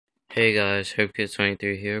Hey guys,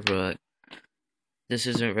 HerpKid23 here, but this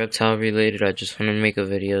isn't reptile related. I just want to make a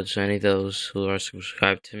video to any of those who are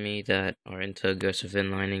subscribed to me that are into aggressive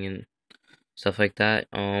inlining and stuff like that.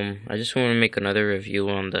 I just want to make another review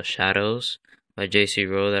on the Xsjado'S by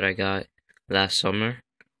Rowe that I got last summer.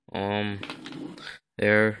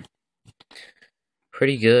 They're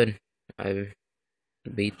pretty good. I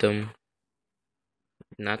beat them.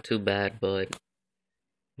 Not too bad, but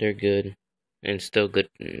they're good and still good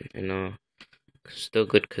still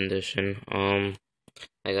good condition.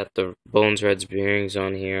 I got the Bones Reds bearings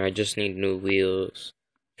on here. I just need new wheels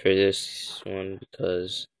for this one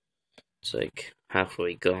because it's like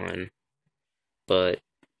halfway gone. But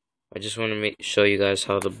I just want to show you guys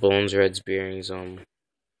how the Bones Reds bearings how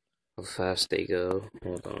fast they go.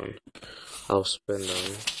 Hold on, I'll spin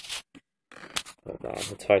them. Hold on,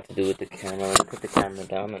 it's hard to do with the camera. Let me put the camera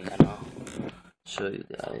down and then I'll show you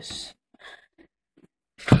guys.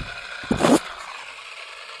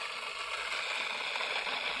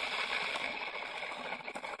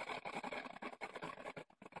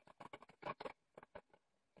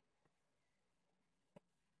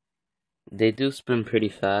 They do spin pretty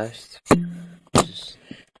fast. I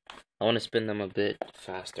want to spin them a bit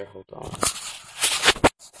faster. Hold on.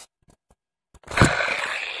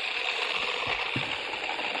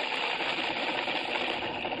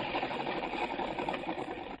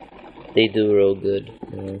 They do real good.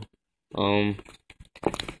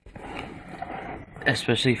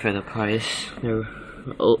 Especially for the price. They're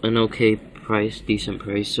an okay price, decent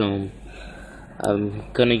price.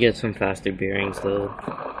 I'm gonna get some faster bearings though.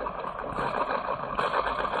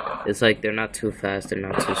 It's like they're not too fast, they're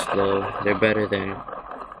not too slow. They're better than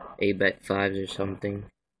ABEC 5s or something.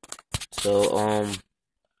 So,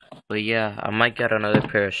 but yeah, I might get another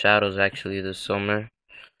pair of Xsjado'S actually this summer.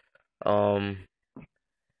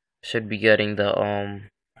 Should be getting the, I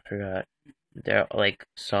forgot. They're like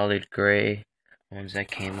solid gray ones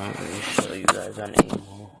that came out. Let me show you guys on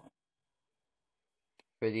Amo.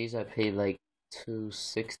 For these, I paid like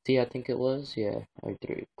 $260, I think it was. Yeah, or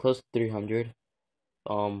close to 300.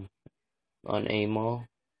 On Amo,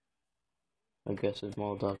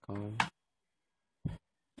 aggressivemall.com.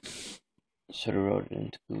 Should have wrote it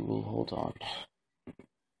into Google. Hold on.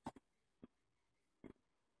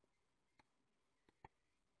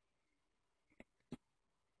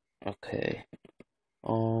 Okay.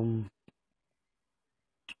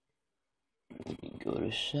 Let me go to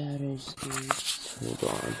Xsjado'S. Hold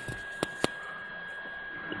on.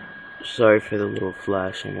 Sorry for the little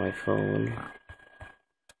flash on my phone.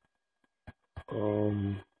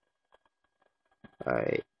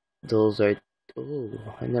 Alright. Those are. Oh,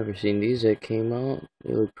 I never seen these that came out.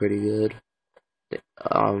 They look pretty good.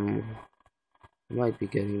 I might be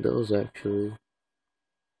getting those actually.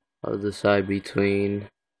 I'll decide between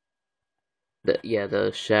the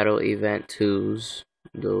Xsjado'S Event 2s,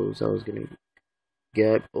 those I was gonna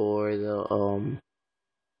get, or the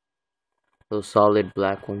those solid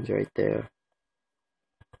black ones right there.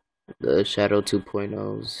 The Xsjado'S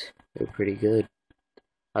 2.0s. They're pretty good.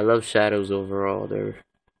 I love Xsjado'S overall. They're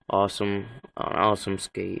awesome, awesome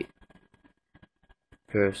skate.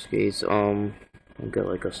 Pair of skates. I'll get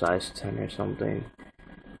like a size 10 or something.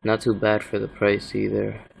 Not too bad for the price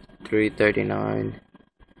either. $339.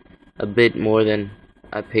 A bit more than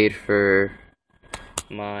I paid for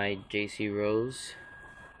my Rowe's,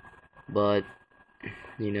 but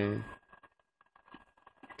you know,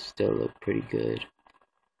 still look pretty good.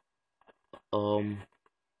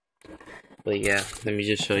 But yeah, let me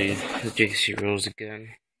just show you the Rowe's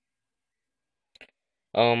again.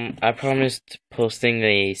 I promised posting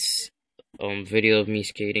a video of me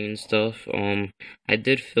skating and stuff. I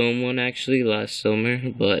did film one actually last summer,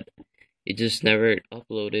 but it just never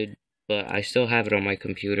uploaded. But I still have it on my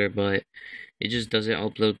computer, but it just doesn't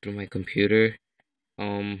upload through my computer.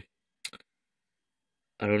 I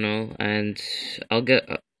don't know, and I'll get.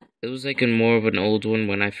 It was like in more of an old one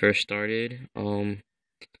when I first started.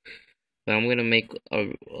 But I'm gonna make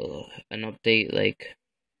an update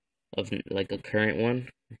of a current one,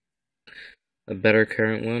 a better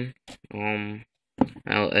current one.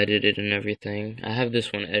 I'll edit it and everything. I have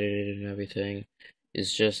this one edited and everything.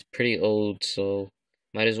 It's just pretty old, so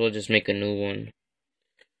might as well just make a new one.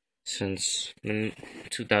 Since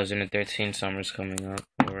 2013 summer's coming up,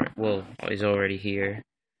 or well, is already here.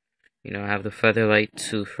 You know, I have the Featherlight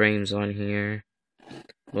 2 frames on here,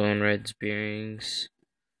 Bone Reds bearings,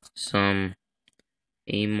 some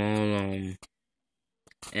Amo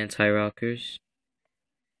anti-rockers,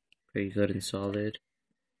 pretty good and solid.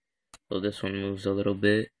 So this one moves a little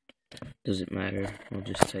bit, doesn't matter, I'll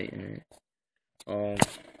just tighten it.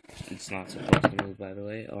 It's not supposed to move, by the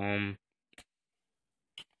way.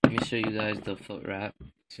 Let me show you guys the foot wrap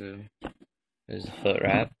too. There's the foot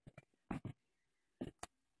wrap.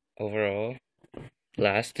 Overall,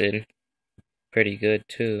 lasted pretty good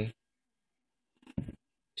too.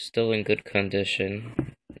 Still in good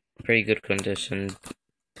condition. Pretty good condition.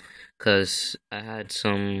 Cause I had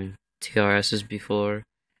some TRSs before.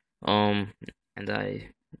 And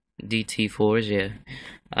DT4s, yeah.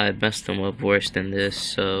 I messed them up worse than this,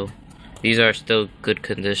 so these are still good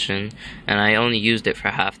condition, and I only used it for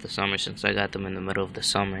half the summer since I got them in the middle of the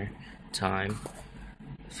summer time.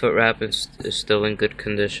 Foot wrap is still in good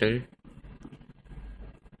condition.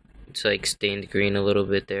 It's like stained green a little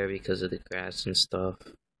bit there because of the grass and stuff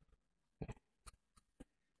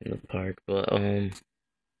in the park, but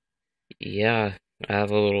yeah, I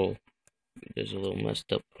have there's a little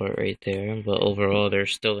messed up part right there, but overall they're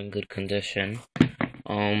still in good condition.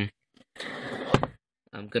 I'm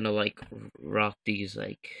gonna like rock these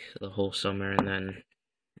like the whole summer, and then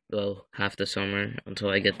well, half the summer until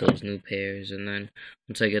I get those new pairs, and then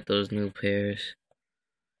once I get those new pairs,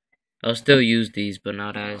 I'll still use these, but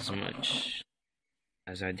not as much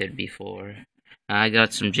as I did before. I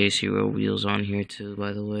got some Rowe wheels on here too,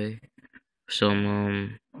 by the way.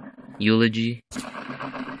 Some Eulogy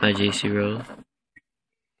by Rowe.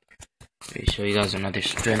 Let me show you guys another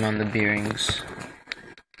spin on the bearings.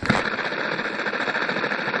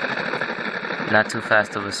 Not too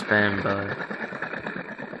fast of a spin, but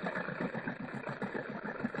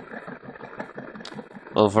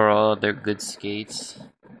overall they're good skates.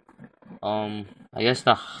 I guess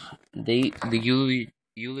the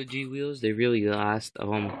Eulogy wheels, they really last.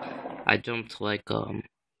 I jumped like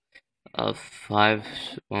a five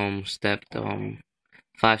step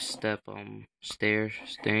stairs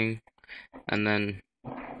thing, and then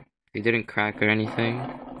they didn't crack or anything.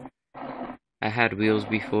 I had wheels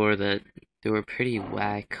before that they were pretty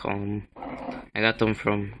whack. I got them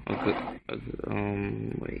from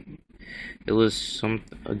it was some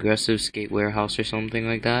aggressive skate warehouse or something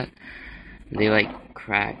like that. They like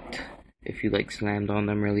cracked if you like slammed on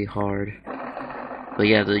them really hard. But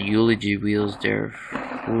yeah, the Eulogy wheels, they're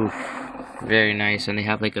very nice, and they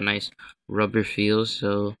have like a nice rubber feel,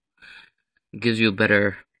 so it gives you a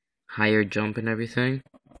better higher jump and everything.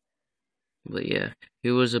 But yeah,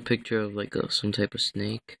 here was a picture of like some type of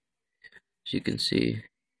snake. As you can see,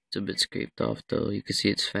 it's a bit scraped off though. You can see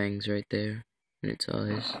its fangs right there and its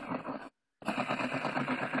eyes.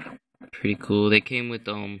 Pretty cool. They came with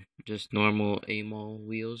just normal AMOL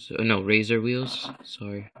wheels. No, razor wheels.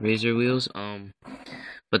 Sorry, razor wheels.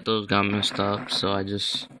 But those got messed up, so I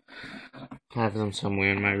just have them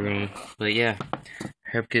somewhere in my room. But yeah,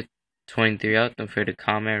 Herpkit23 out. Don't forget to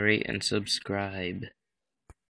comment, rate, and subscribe.